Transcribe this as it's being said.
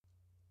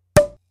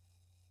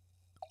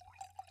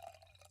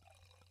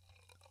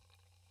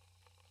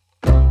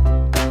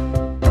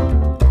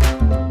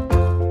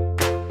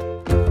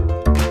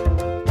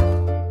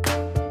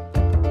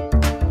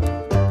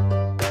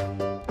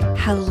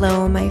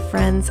Hello, my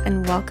friends,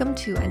 and welcome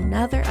to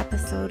another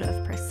episode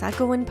of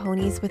Prosecco and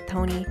Ponies with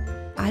Tony.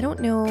 I don't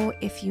know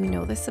if you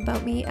know this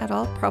about me at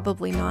all,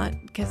 probably not,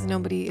 because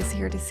nobody is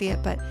here to see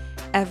it, but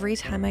every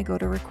time I go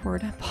to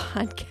record a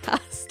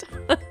podcast,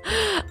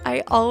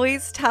 I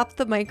always tap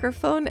the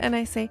microphone and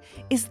I say,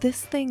 "Is this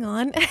thing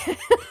on?"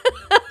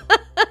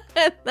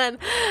 And then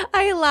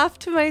I laugh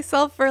to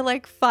myself for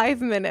like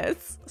 5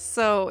 minutes.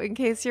 So in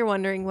case you're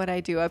wondering what I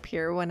do up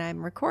here when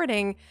I'm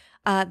recording,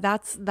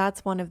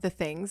 that's one of the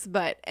things.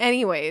 But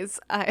anyways,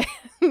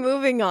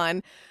 moving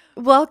on.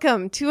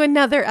 Welcome to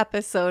another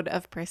episode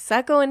of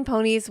Prosecco and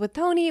Ponies with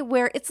Tony,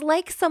 where it's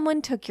like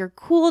someone took your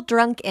cool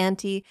drunk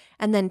auntie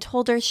and then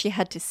told her she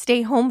had to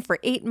stay home for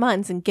 8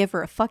 months and give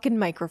her a fucking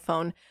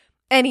microphone.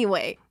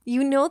 Anyway,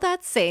 you know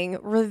that saying,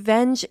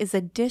 revenge is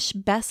a dish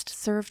best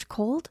served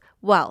cold?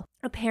 Well,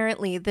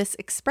 apparently this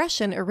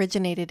expression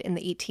originated in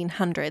the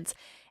 1800s.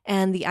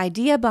 And the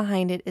idea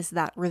behind it is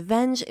that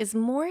revenge is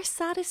more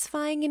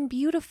satisfying and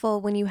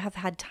beautiful when you have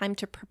had time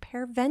to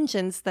prepare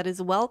vengeance that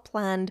is well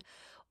planned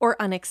or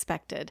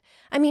unexpected.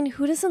 I mean,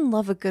 who doesn't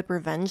love a good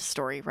revenge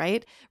story,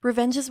 right?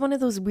 Revenge is one of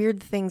those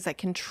weird things that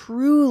can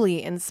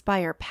truly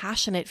inspire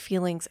passionate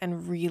feelings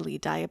and really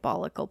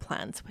diabolical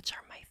plans, which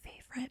are my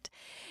favorite.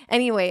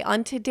 Anyway,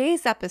 on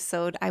today's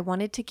episode, I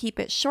wanted to keep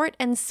it short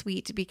and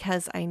sweet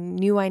because I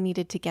knew I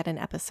needed to get an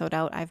episode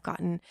out. I've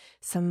gotten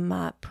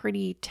some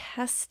pretty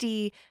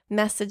testy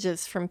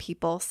messages from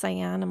people.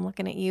 Cyan, I'm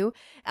looking at you.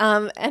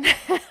 And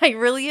I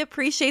really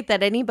appreciate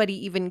that anybody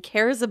even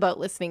cares about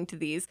listening to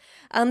these.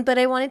 But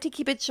I wanted to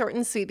keep it short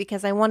and sweet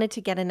because I wanted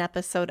to get an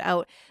episode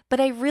out.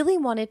 But I really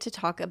wanted to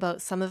talk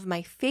about some of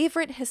my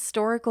favorite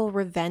historical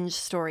revenge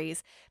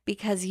stories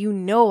because you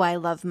know I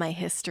love my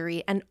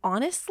history. And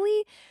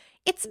honestly,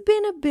 it's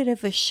been a bit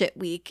of a shit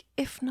week,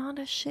 if not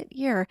a shit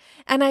year,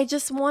 and I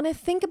just want to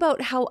think about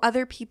how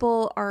other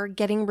people are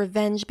getting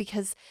revenge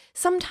because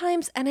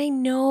sometimes, and I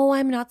know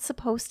I'm not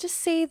supposed to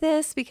say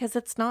this because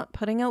it's not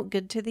putting out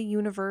good to the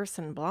universe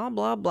and blah,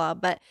 blah, blah,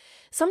 but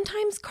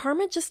sometimes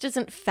karma just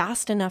isn't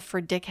fast enough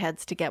for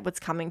dickheads to get what's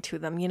coming to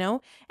them, you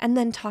know? And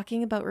then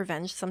talking about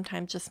revenge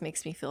sometimes just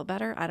makes me feel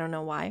better. I don't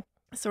know why.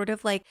 Sort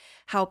of like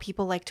how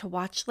people like to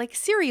watch like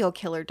serial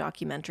killer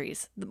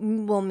documentaries.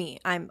 Well, me,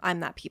 I'm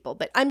that people,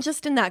 but I'm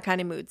just in that kind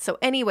of mood. So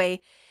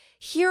anyway,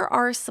 here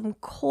are some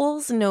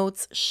Coles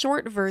Notes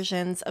short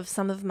versions of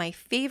some of my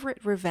favorite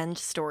revenge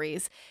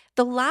stories.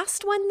 The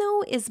last one,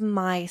 though, is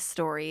my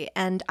story,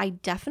 and I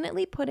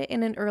definitely put it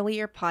in an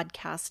earlier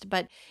podcast,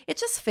 but it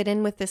just fit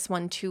in with this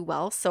one too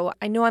well, so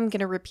I know I'm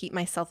going to repeat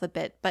myself a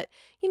bit, but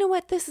you know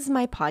what? This is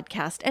my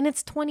podcast, and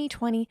it's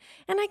 2020,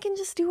 and I can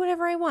just do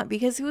whatever I want,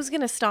 because who's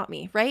going to stop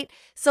me, right?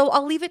 So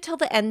I'll leave it till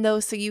the end,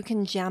 though, so you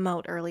can jam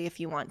out early if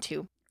you want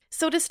to.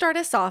 So to start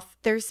us off,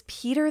 there's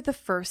Peter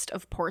I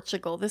of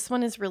Portugal. This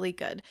one is really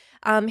good.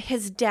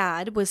 His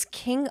dad was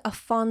King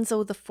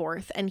Afonso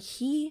IV, and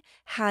he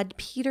had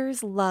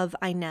Peter's love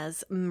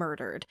Inez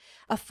murdered.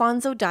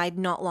 Afonso died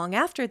not long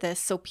after this,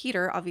 so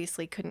Peter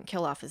obviously couldn't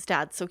kill off his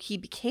dad, so he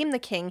became the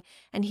king,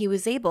 and he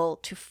was able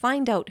to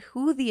find out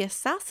who the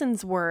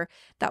assassins were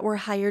that were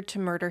hired to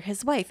murder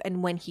his wife.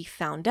 And when he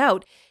found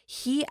out,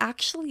 he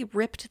actually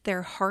ripped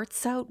their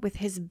hearts out with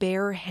his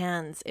bare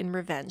hands in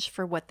revenge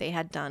for what they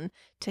had done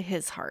to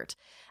his heart.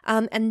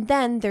 And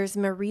then there's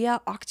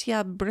Maria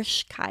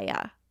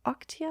Oktyabrskaya.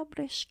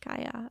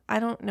 Oktyabrskaya. I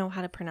don't know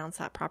how to pronounce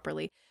that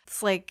properly.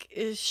 It's like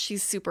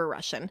she's super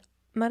Russian.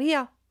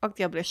 Maria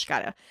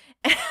Oktyabrskaya.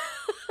 That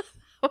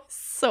was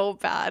so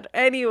bad.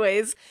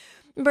 Anyways,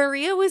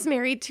 Maria was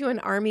married to an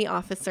army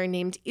officer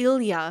named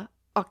Ilya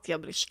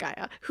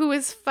Oktyabrskaya, who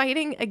was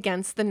fighting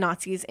against the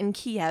Nazis in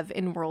Kiev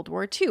in World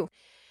War II.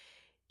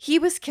 He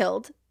was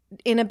killed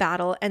in a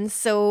battle, and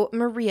so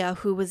Maria,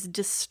 who was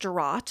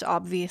distraught,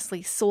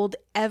 obviously sold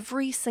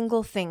every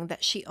single thing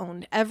that she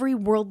owned, every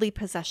worldly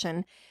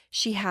possession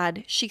she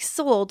had, she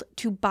sold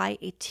to buy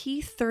a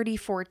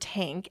T-34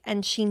 tank,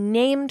 and she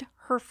named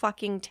her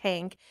fucking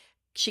tank,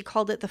 she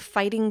called it the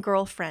Fighting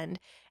Girlfriend,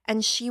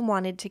 and she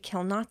wanted to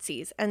kill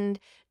Nazis. And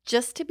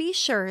just to be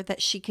sure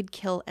that she could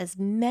kill as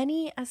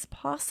many as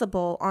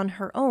possible on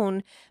her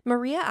own,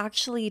 Maria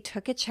actually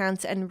took a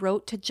chance and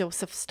wrote to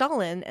Joseph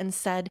Stalin and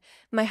said,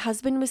 "My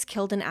husband was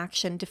killed in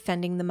action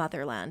defending the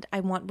motherland. I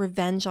want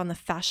revenge on the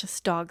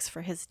fascist dogs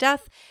for his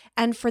death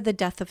and for the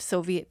death of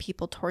Soviet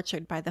people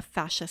tortured by the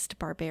fascist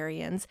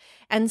barbarians."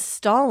 And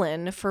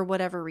Stalin, for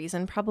whatever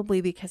reason, probably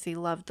because he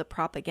loved the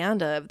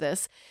propaganda of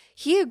this,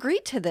 he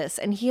agreed to this,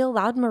 and he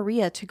allowed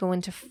Maria to go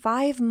into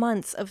 5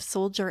 months of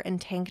soldier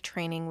and tank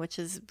training, which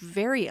is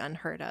very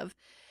unheard of.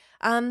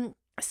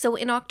 So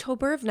in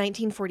October of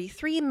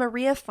 1943,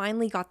 Maria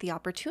finally got the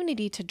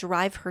opportunity to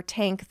drive her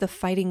tank, the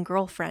Fighting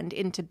Girlfriend,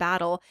 into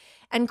battle.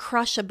 and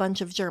crush a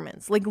bunch of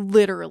Germans. Like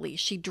literally,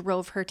 she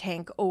drove her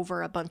tank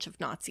over a bunch of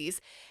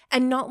Nazis.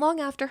 And not long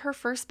after her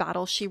first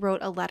battle, she wrote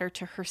a letter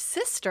to her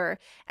sister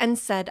and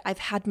said, "I've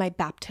had my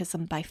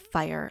baptism by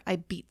fire. I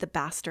beat the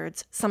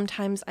bastards.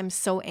 Sometimes I'm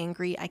so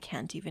angry I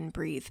can't even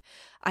breathe."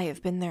 I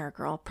have been there,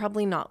 girl.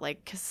 Probably not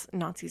like because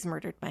Nazis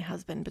murdered my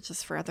husband, but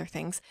just for other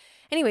things.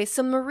 Anyway,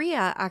 so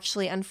Maria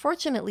actually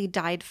unfortunately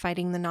died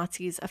fighting the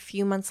Nazis a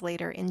few months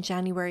later in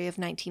January of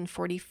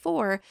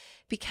 1944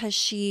 because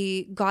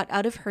she got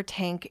out of her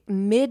tank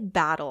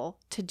mid-battle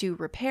to do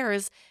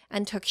repairs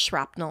and took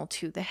shrapnel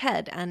to the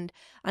head. And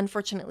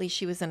unfortunately,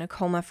 she was in a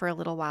coma for a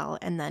little while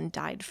and then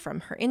died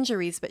from her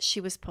injuries, but she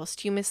was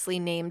posthumously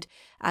named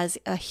as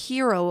a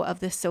hero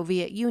of the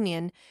Soviet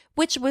Union,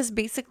 which was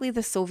basically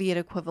the Soviet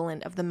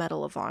equivalent of the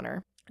Medal of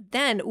Honor.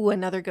 Then,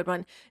 another good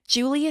one,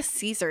 Julius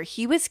Caesar.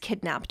 He was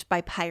kidnapped by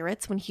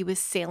pirates when he was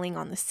sailing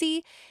on the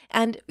sea,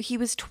 and he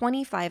was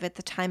 25 at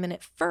the time. And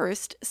at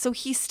first, so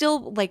he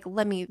still,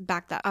 let me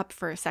back that up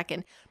for a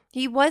second.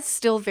 He was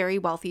still very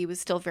wealthy, he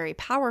was still very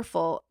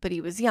powerful, but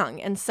he was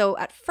young. And so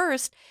at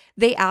first,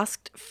 they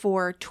asked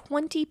for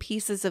 20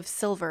 pieces of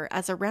silver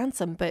as a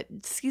ransom, but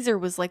Caesar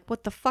was like,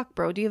 "What the fuck,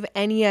 bro? Do you have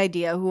any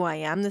idea who I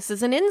am? This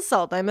is an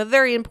insult. I'm a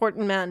very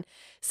important man."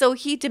 So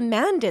he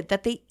demanded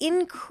that they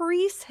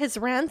increase his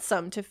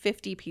ransom to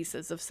 50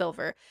 pieces of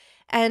silver.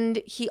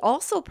 And he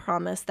also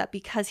promised that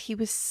because he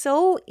was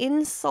so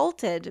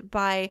insulted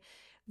by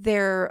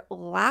their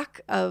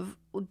lack of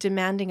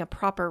demanding a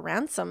proper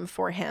ransom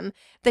for him,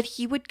 that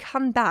he would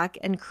come back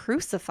and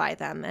crucify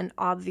them. And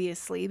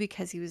obviously,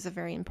 because he was a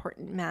very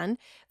important man,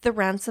 the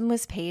ransom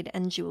was paid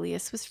and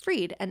Julius was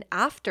freed. And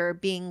after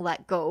being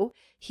let go,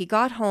 he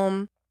got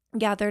home,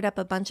 gathered up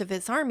a bunch of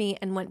his army,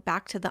 and went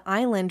back to the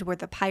island where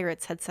the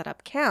pirates had set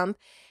up camp.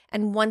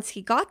 And once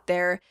he got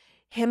there,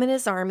 him and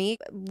his army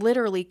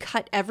literally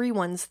cut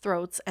everyone's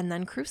throats and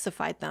then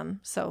crucified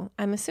them. So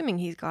I'm assuming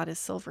he got his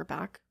silver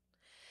back.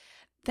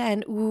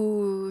 Then,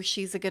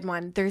 she's a good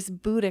one. There's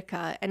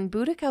Boudica, and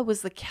Boudica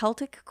was the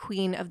Celtic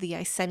queen of the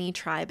Iceni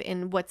tribe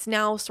in what's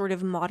now sort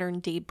of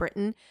modern-day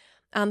Britain.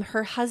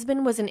 Her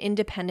husband was an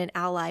independent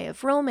ally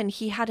of Rome, and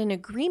he had an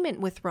agreement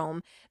with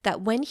Rome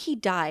that when he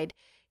died,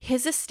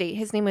 his estate,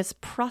 his name was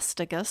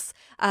Prostagus,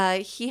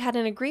 he had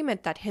an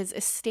agreement that his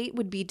estate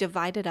would be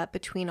divided up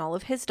between all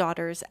of his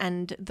daughters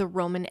and the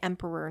Roman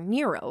Emperor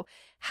Nero.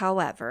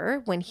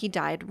 However, when he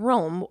died,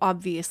 Rome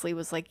obviously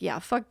was like, yeah,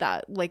 fuck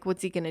that. Like,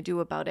 what's he going to do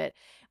about it?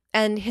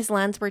 And his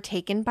lands were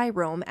taken by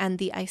Rome, and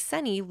the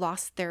Iceni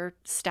lost their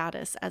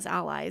status as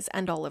allies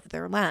and all of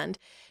their land.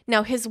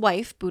 Now, his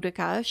wife,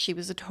 Boudica, she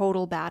was a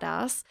total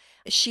badass.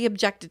 She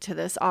objected to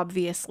this,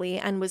 obviously,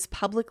 and was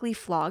publicly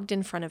flogged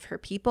in front of her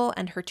people,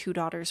 and her 2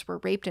 daughters were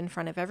raped in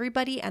front of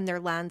everybody, and their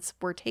lands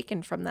were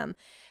taken from them.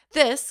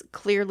 This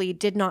clearly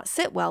did not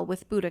sit well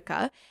with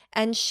Boudica,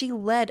 and she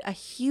led a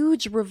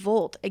huge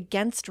revolt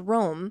against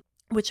Rome,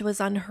 which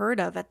was unheard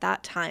of at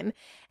that time,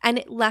 and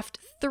it left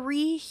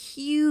 3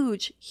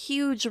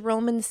 huge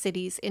Roman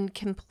cities in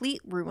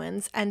complete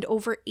ruins and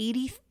over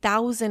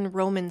 80,000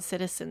 Roman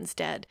citizens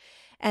dead.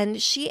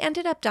 And she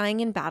ended up dying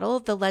in battle.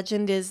 The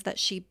legend is that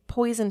she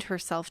poisoned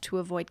herself to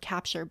avoid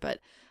capture, but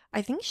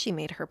I think she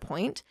made her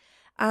point.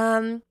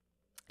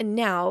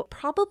 Now,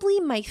 probably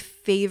my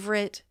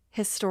favorite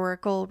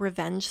historical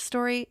revenge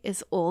story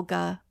is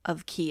Olga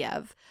of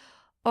Kiev.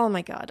 Oh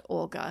my God,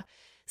 Olga.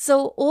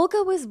 So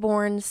Olga was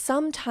born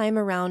sometime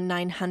around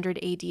 900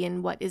 AD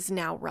in what is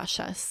now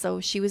Russia.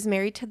 So she was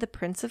married to the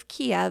Prince of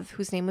Kiev,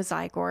 whose name was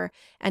Igor,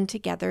 and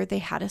together they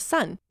had a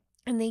son.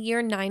 In the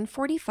year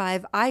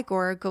 945,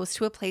 Igor goes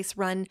to a place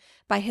run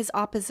by his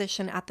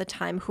opposition at the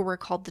time, who were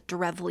called the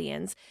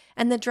Drevlians.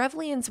 And the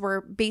Drevlians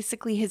were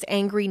basically his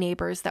angry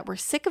neighbors that were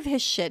sick of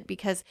his shit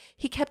because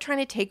he kept trying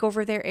to take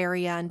over their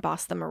area and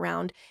boss them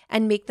around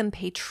and make them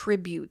pay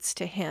tributes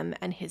to him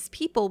and his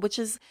people, which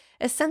is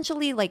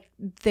essentially like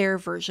their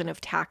version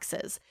of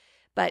taxes.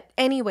 But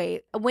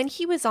anyway, when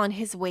he was on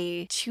his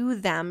way to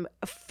them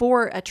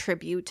for a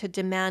tribute to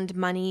demand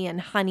money and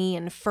honey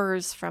and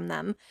furs from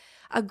them,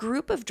 a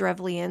group of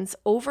Drevlians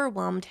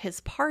overwhelmed his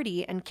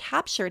party and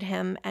captured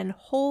him, and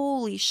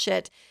holy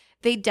shit,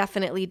 they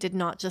definitely did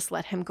not just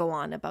let him go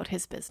on about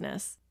his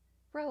business.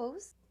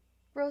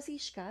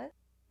 Rosishka,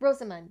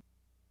 Rosamund.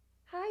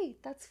 Hi,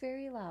 that's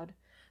very loud.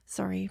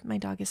 Sorry, my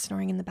dog is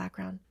snoring in the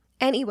background.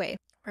 Anyway,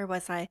 where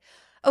was I?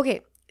 Okay.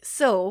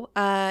 So,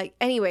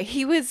 anyway,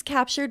 he was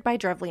captured by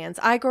Drevlians.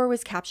 Igor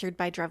was captured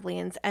by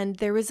Drevlians, and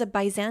there was a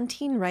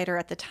Byzantine writer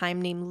at the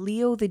time named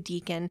Leo the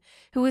Deacon,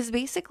 who was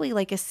basically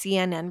like a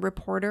CNN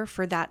reporter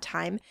for that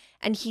time,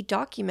 and he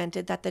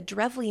documented that the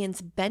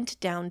Drevlians bent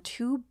down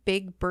 2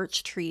 big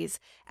birch trees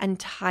and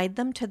tied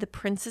them to the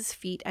prince's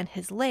feet and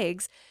his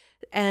legs,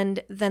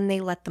 and then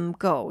they let them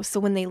go. So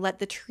when they let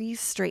the trees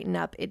straighten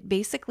up, it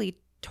basically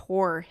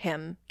tore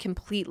him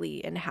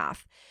completely in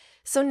half.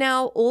 So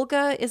now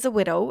Olga is a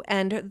widow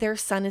and their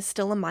son is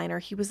still a minor.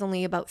 He was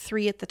only about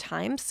 3 at the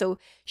time. So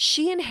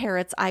she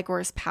inherits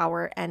Igor's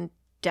power, and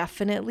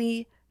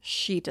definitely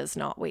she does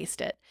not waste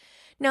it.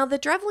 Now, the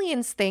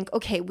Drevlians think,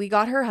 okay, we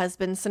got her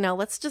husband, so now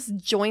let's just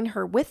join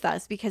her with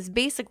us because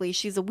basically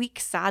she's a weak,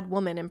 sad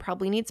woman and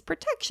probably needs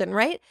protection,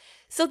 right?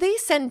 So they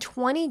send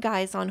 20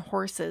 guys on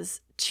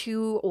horses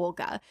to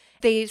Olga.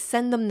 They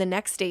send them the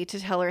next day to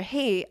tell her,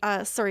 hey,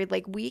 sorry,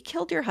 like we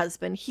killed your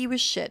husband. He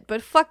was shit,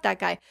 but fuck that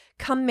guy.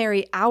 Come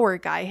marry our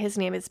guy. His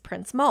name is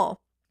Prince Mal.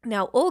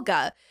 Now,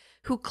 Olga,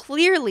 who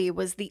clearly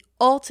was the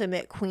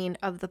ultimate queen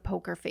of the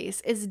poker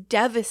face, is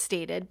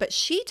devastated, but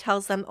she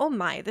tells them, oh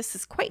my, this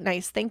is quite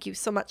nice. Thank you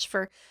so much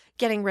for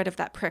getting rid of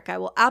that prick. I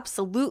will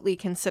absolutely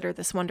consider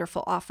this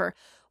wonderful offer.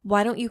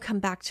 Why don't you come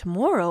back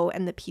tomorrow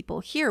and the people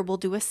here will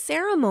do a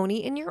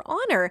ceremony in your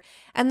honor?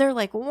 And they're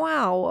like,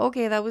 wow,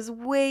 okay, that was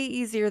way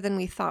easier than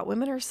we thought.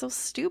 Women are so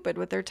stupid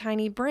with their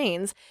tiny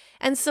brains.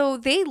 And so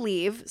they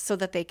leave so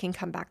that they can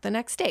come back the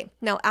next day.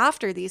 Now,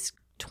 after these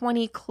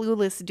 20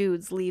 clueless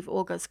dudes leave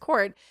Olga's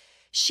court,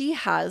 she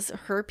has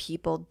her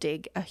people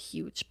dig a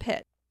huge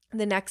pit.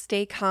 The next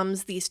day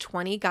comes, these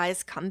 20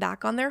 guys come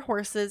back on their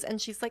horses, and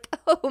she's like,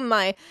 oh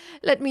my,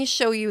 let me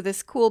show you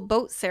this cool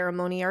boat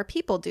ceremony our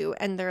people do.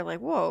 And they're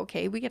like, whoa,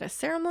 okay, we get a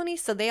ceremony?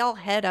 So they all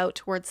head out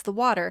towards the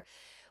water.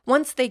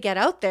 Once they get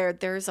out there,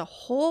 there's a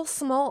whole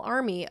small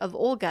army of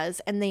Olgas,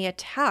 and they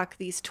attack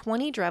these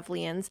 20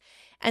 Drevlians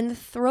and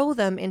throw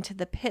them into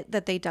the pit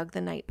that they dug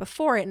the night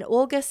before. And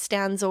Olga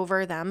stands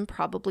over them,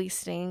 probably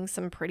saying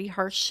some pretty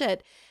harsh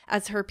shit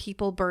as her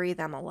people bury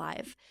them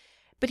alive.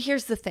 But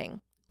here's the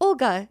thing.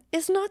 Olga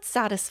is not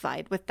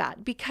satisfied with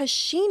that because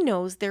she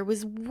knows there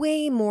was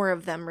way more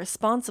of them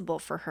responsible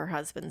for her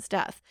husband's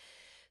death.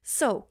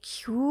 So,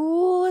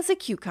 cool as a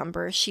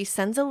cucumber, she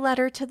sends a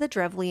letter to the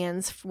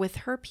Drevlians with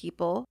her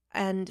people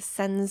and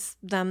sends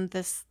them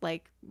this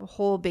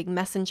whole big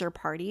messenger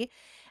party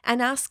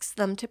and asks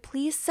them to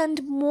please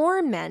send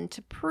more men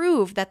to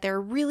prove that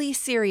they're really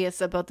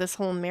serious about this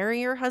whole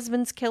marry your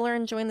husband's killer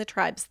and join the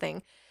tribes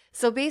thing.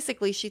 So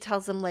basically she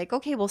tells them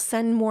okay, we'll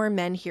send more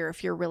men here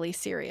if you're really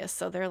serious.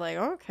 So they're like,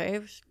 okay,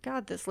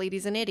 God, this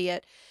lady's an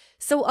idiot.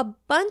 So a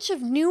bunch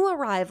of new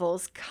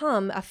arrivals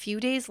come a few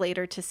days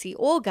later to see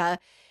Olga.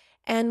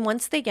 And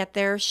once they get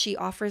there, she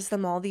offers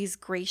them all these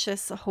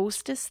gracious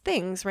hostess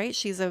things, right?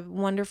 She's a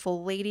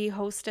wonderful lady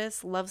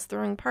hostess, loves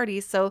throwing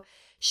parties. So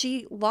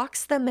she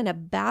locks them in a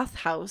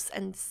bathhouse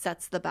and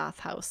sets the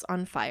bathhouse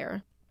on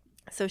fire.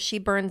 So she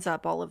burns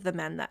up all of the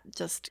men that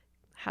just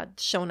had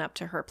shown up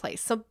to her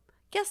place. So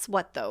guess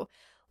what, though?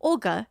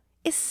 Olga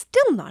is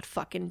still not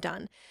fucking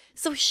done.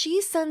 So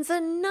she sends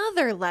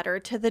another letter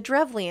to the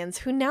Drevlians,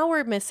 who now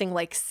are missing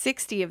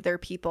 60 of their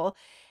people.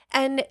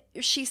 And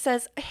she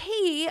says,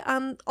 hey,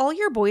 all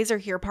your boys are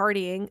here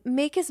partying.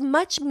 Make as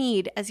much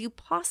mead as you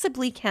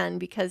possibly can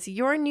because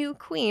your new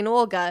queen,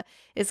 Olga,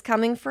 is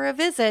coming for a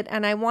visit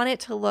and I want it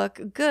to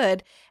look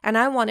good. And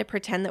I want to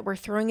pretend that we're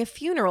throwing a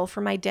funeral for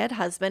my dead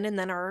husband and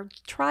then our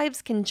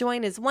tribes can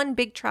join as one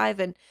big tribe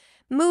and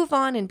move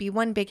on and be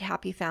one big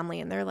happy family.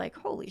 And they're like,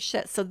 holy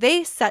shit. So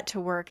they set to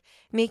work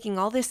making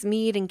all this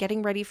mead and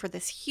getting ready for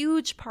this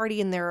huge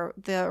party and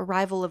the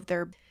arrival of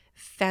their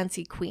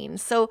fancy queen.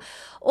 So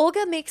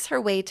Olga makes her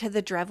way to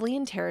the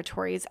Drevlian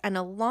territories, and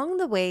along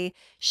the way,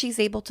 she's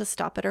able to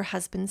stop at her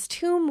husband's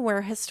tomb,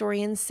 where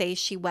historians say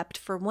she wept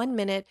for 1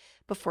 minute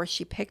before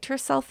she picked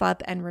herself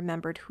up and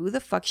remembered who the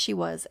fuck she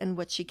was and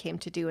what she came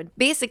to do. And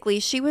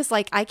basically, she was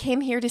like, I came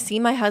here to see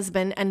my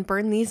husband and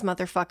burn these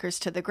motherfuckers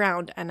to the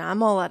ground, and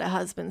I'm all out of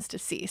husbands to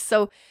see.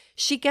 So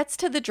she gets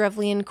to the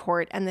Drevlian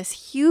court, and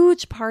this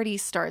huge party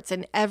starts,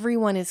 and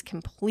everyone is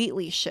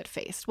completely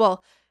shit-faced.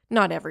 Well,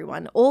 not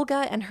everyone.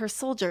 Olga and her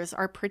soldiers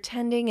are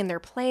pretending and they're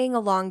playing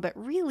along, but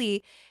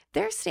really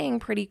they're staying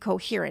pretty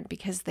coherent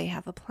because they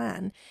have a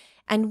plan.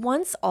 And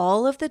once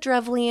all of the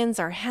Drevlians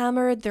are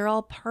hammered, they're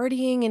all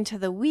partying into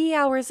the wee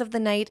hours of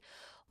the night,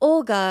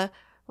 Olga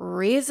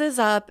raises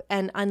up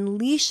and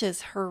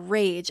unleashes her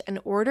rage and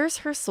orders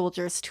her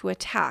soldiers to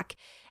attack.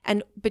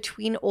 And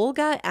between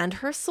Olga and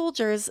her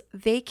soldiers,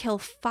 they kill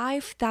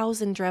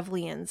 5,000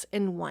 Drevlians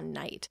in one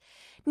night.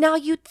 Now,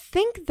 you'd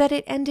think that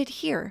it ended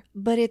here,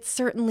 but it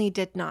certainly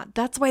did not.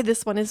 That's why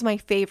this one is my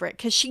favorite,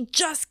 because she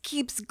just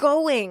keeps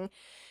going.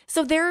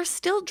 So there are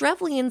still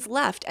Drevlians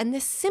left, and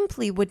this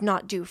simply would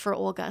not do for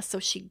Olga. So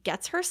she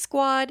gets her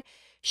squad,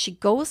 she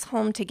goes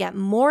home to get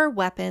more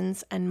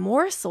weapons and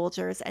more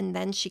soldiers, and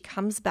then she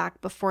comes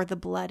back before the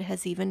blood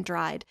has even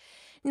dried.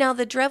 Now,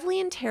 the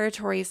Drevlian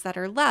territories that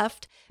are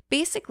left,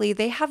 basically,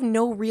 they have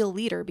no real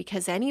leader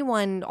because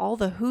anyone, all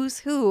the who's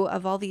who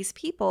of all these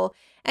people,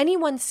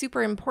 anyone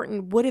super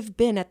important would have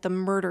been at the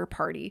murder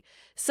party.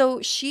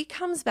 So she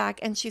comes back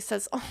and she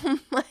says, oh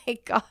my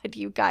God,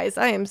 you guys,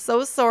 I am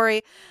so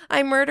sorry.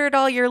 I murdered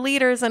all your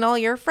leaders and all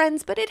your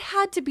friends, but it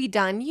had to be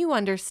done. You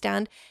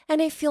understand.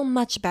 And I feel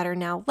much better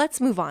now.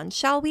 Let's move on,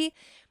 shall we?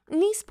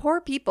 And these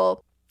poor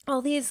people,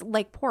 all these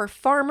like poor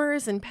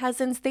farmers and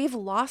peasants, they've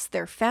lost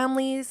their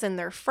families and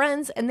their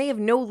friends and they have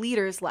no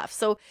leaders left.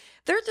 So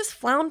they're just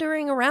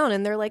floundering around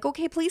and they're like,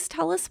 okay, please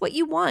tell us what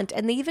you want.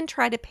 And they even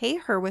try to pay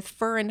her with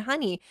fur and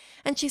honey.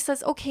 And she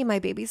says, okay, my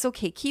babies,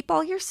 okay, keep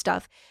all your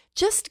stuff.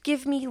 Just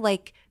give me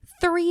like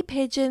 3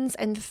 pigeons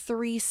and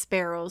 3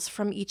 sparrows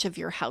from each of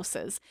your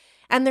houses.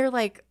 And they're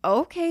like,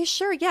 okay,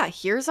 sure. Yeah,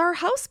 here's our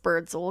house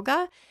birds,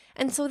 Olga.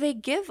 And so they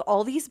give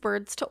all these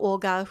birds to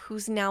Olga,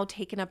 who's now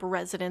taken up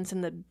residence in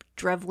the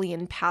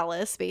Drevlian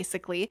palace,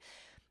 basically.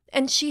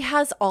 And she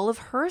has all of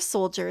her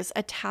soldiers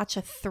attach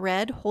a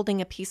thread holding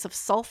a piece of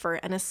sulfur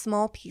and a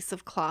small piece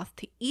of cloth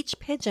to each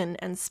pigeon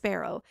and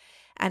sparrow.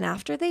 And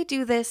after they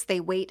do this, they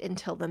wait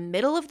until the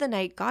middle of the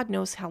night. God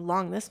knows how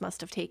long this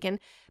must have taken.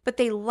 But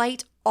they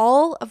light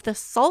all of the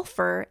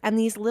sulfur and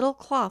these little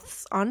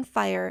cloths on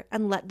fire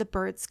and let the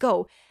birds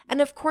go. And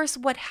of course,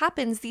 what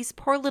happens, these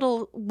poor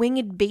little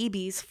winged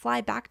babies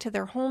fly back to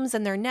their homes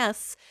and their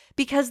nests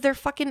because they're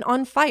fucking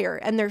on fire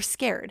and they're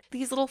scared.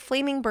 These little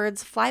flaming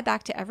birds fly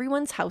back to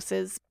everyone's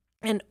houses.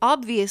 And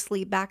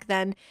obviously back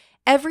then,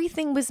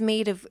 everything was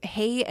made of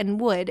hay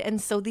and wood.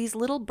 And so these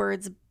little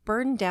birds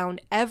burned down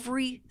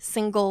every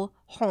single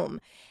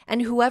home.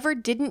 And whoever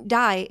didn't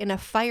die in a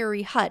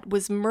fiery hut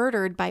was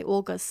murdered by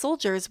Olga's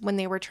soldiers when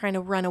they were trying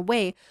to run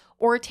away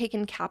or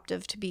taken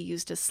captive to be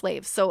used as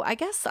slaves. So I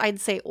guess I'd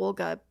say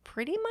Olga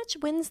pretty much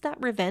wins that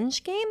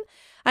revenge game.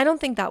 I don't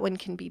think that one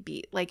can be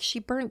beat. Like, she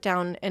burnt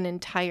down an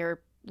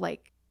entire,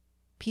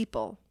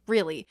 people,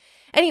 really.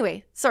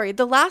 Anyway, sorry,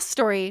 the last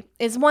story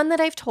is one that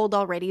I've told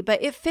already,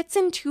 but it fits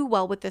in too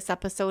well with this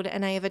episode,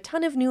 and I have a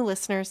ton of new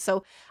listeners,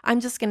 so I'm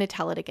just going to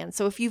tell it again.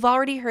 So if you've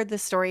already heard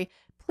this story,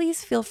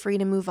 please feel free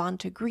to move on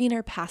to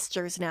greener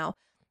pastures now.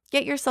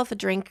 Get yourself a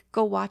drink,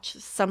 go watch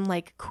some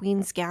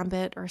Queen's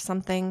Gambit or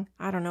something.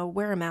 I don't know,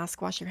 wear a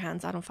mask, wash your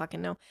hands, I don't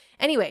fucking know.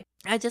 Anyway,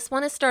 I just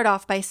want to start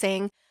off by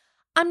saying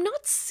I'm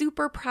not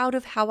super proud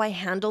of how I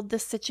handled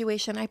this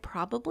situation. I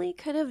probably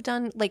could have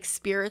done,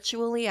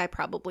 spiritually, I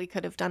probably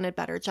could have done a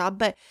better job,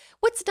 but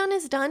what's done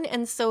is done,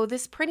 and so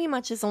this pretty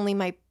much is only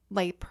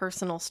my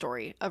personal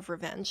story of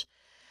revenge.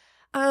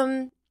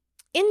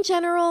 In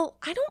general,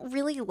 I don't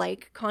really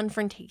like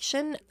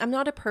confrontation. I'm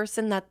not a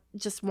person that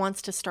just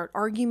wants to start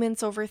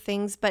arguments over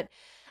things, but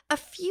a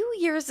few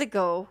years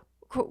ago,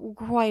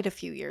 quite a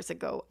few years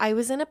ago, I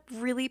was in a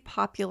really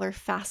popular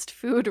fast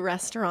food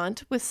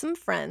restaurant with some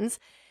friends,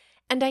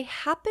 and I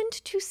happened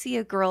to see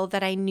a girl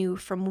that I knew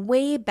from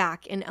way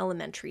back in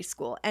elementary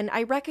school, and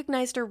I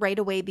recognized her right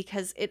away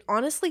because it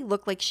honestly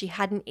looked like she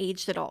hadn't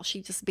aged at all.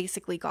 She just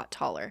basically got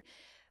taller.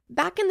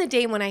 Back in the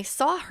day when I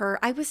saw her,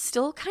 I was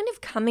still kind of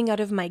coming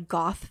out of my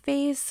goth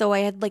phase, so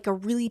I had a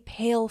really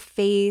pale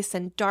face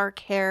and dark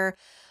hair,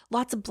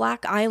 lots of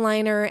black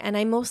eyeliner, and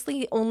I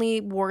mostly only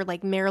wore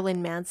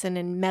Marilyn Manson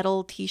and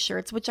metal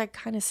t-shirts, which I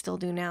kind of still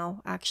do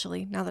now,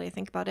 actually, now that I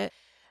think about it.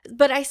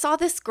 But I saw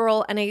this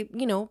girl and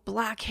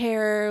black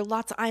hair,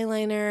 lots of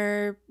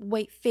eyeliner,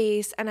 white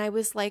face. And I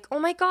was like, oh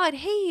my God,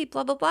 hey,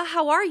 blah, blah, blah.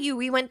 How are you?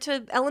 We went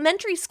to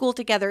elementary school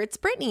together. It's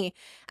Brittany.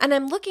 And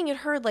I'm looking at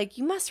her like,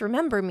 you must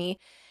remember me.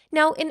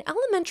 Now, in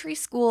elementary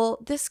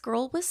school, this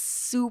girl was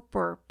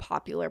super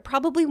popular,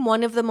 probably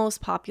one of the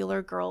most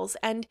popular girls.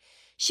 And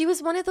she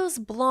was one of those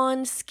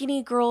blonde,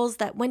 skinny girls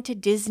that went to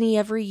Disney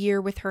every year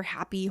with her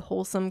happy,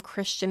 wholesome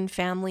Christian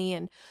family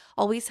and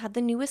always had the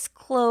newest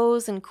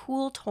clothes and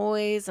cool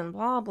toys and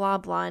blah, blah,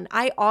 blah. And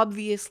I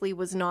obviously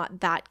was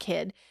not that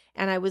kid,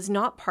 and I was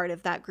not part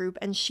of that group,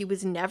 and she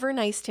was never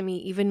nice to me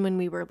even when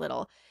we were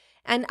little.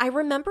 And I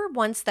remember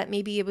once that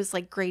maybe it was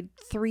grade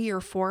 3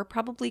 or 4,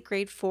 probably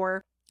grade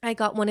 4, I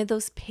got one of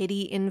those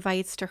pity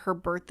invites to her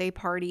birthday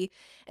party,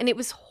 and it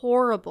was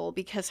horrible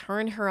because her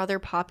and her other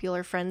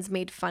popular friends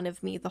made fun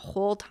of me the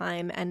whole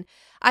time, and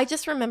I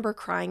just remember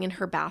crying in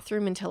her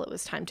bathroom until it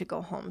was time to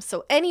go home.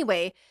 So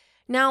anyway,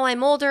 now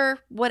I'm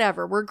older,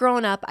 whatever, we're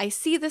grown up, I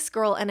see this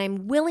girl, and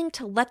I'm willing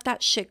to let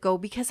that shit go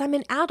because I'm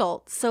an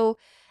adult. So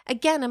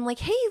again, I'm like,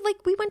 hey,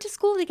 we went to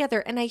school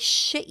together, and I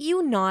shit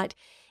you not,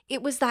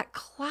 it was that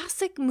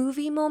classic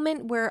movie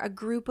moment where a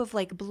group of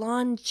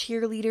blonde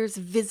cheerleaders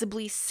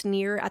visibly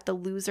sneer at the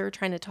loser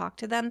trying to talk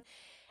to them.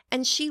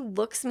 And she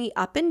looks me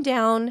up and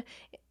down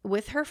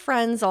with her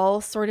friends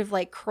all sort of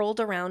curled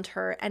around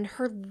her. And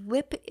her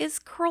lip is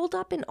curled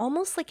up in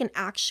almost an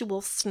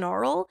actual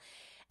snarl.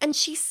 And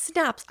she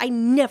snaps, I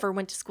never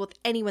went to school with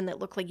anyone that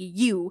looked like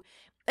you.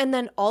 And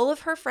then all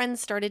of her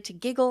friends started to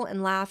giggle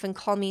and laugh and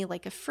call me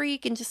a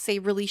freak and just say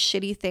really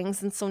shitty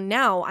things. And so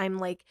now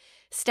I'm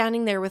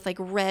standing there with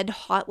red,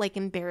 hot,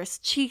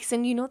 embarrassed cheeks.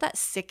 And you know that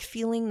sick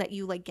feeling that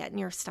you get in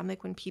your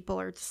stomach when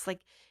people are just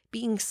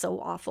being so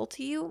awful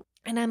to you?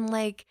 And I'm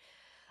like,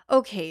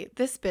 okay,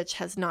 this bitch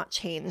has not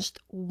changed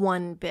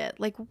one bit.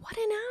 What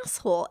an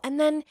asshole. And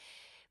then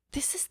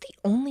this is the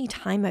only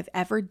time I've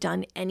ever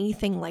done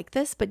anything like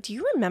this. But do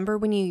you remember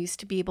when you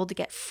used to be able to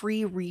get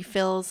free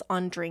refills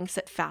on drinks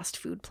at fast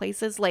food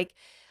places?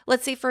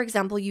 let's say, for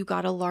example, you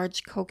got a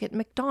large Coke at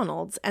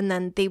McDonald's and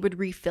then they would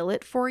refill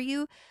it for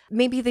you.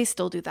 Maybe they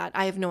still do that.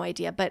 I have no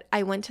idea. But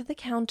I went to the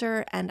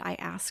counter and I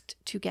asked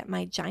to get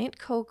my giant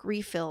Coke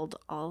refilled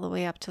all the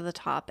way up to the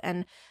top.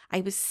 And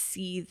I was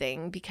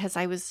seething because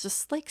I was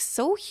just like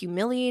so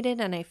humiliated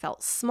and I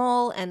felt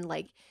small and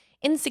like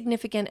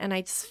insignificant, and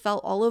I just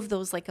felt all of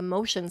those like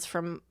emotions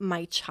from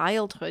my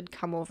childhood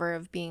come over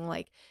of being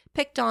like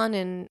picked on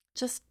and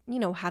just,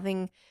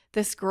 having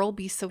this girl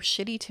be so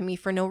shitty to me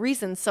for no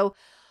reason. So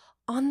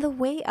on the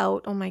way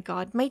out, oh my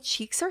God, my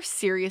cheeks are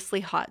seriously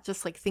hot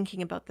just like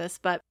thinking about this,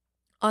 but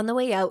on the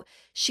way out,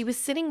 she was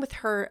sitting with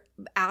her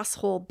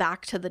asshole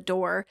back to the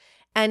door,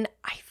 and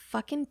I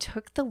fucking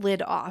took the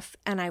lid off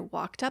and I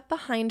walked up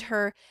behind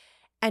her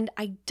and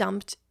I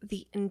dumped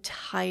the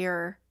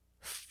entire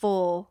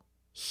full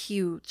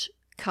huge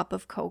cup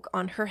of Coke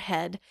on her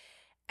head.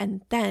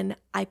 And then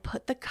I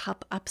put the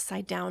cup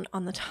upside down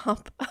on the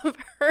top of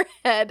her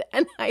head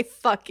and I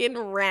fucking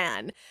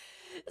ran.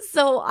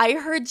 So I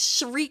heard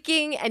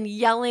shrieking and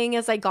yelling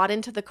as I got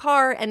into the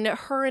car, and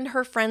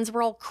her friends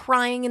were all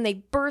crying and they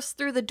burst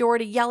through the door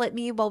to yell at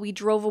me while we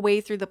drove away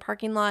through the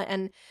parking lot.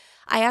 And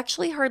I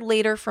actually heard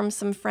later from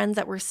some friends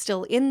that were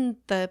still in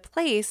the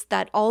place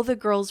that all the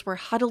girls were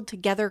huddled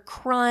together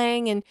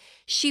crying, and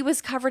she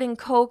was covered in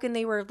Coke and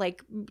they were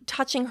like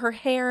touching her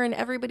hair and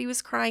everybody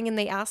was crying, and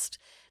they asked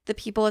the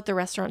people at the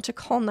restaurant to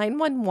call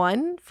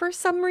 911 for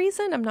some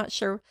reason. I'm not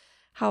sure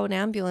how an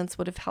ambulance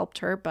would have helped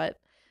her, but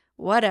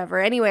whatever.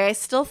 Anyway, I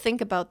still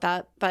think about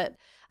that, but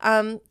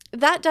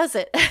that does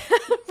it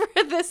for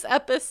this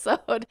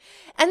episode.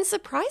 And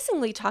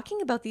surprisingly,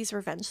 talking about these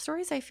revenge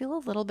stories, I feel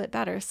a little bit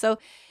better. So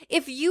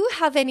if you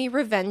have any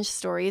revenge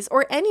stories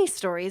or any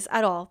stories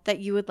at all that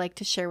you would like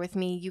to share with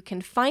me, you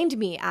can find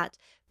me at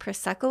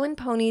Prosecco and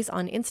Ponies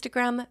on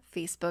Instagram,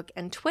 Facebook,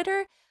 and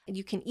Twitter.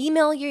 You can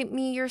email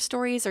me your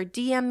stories or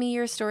DM me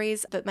your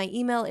stories, but my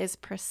email is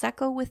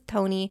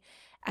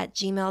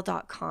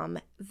proseccowithtony@gmail.com.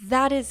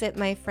 That is it,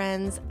 my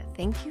friends.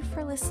 Thank you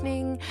for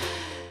listening.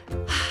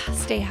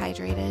 Stay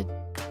hydrated.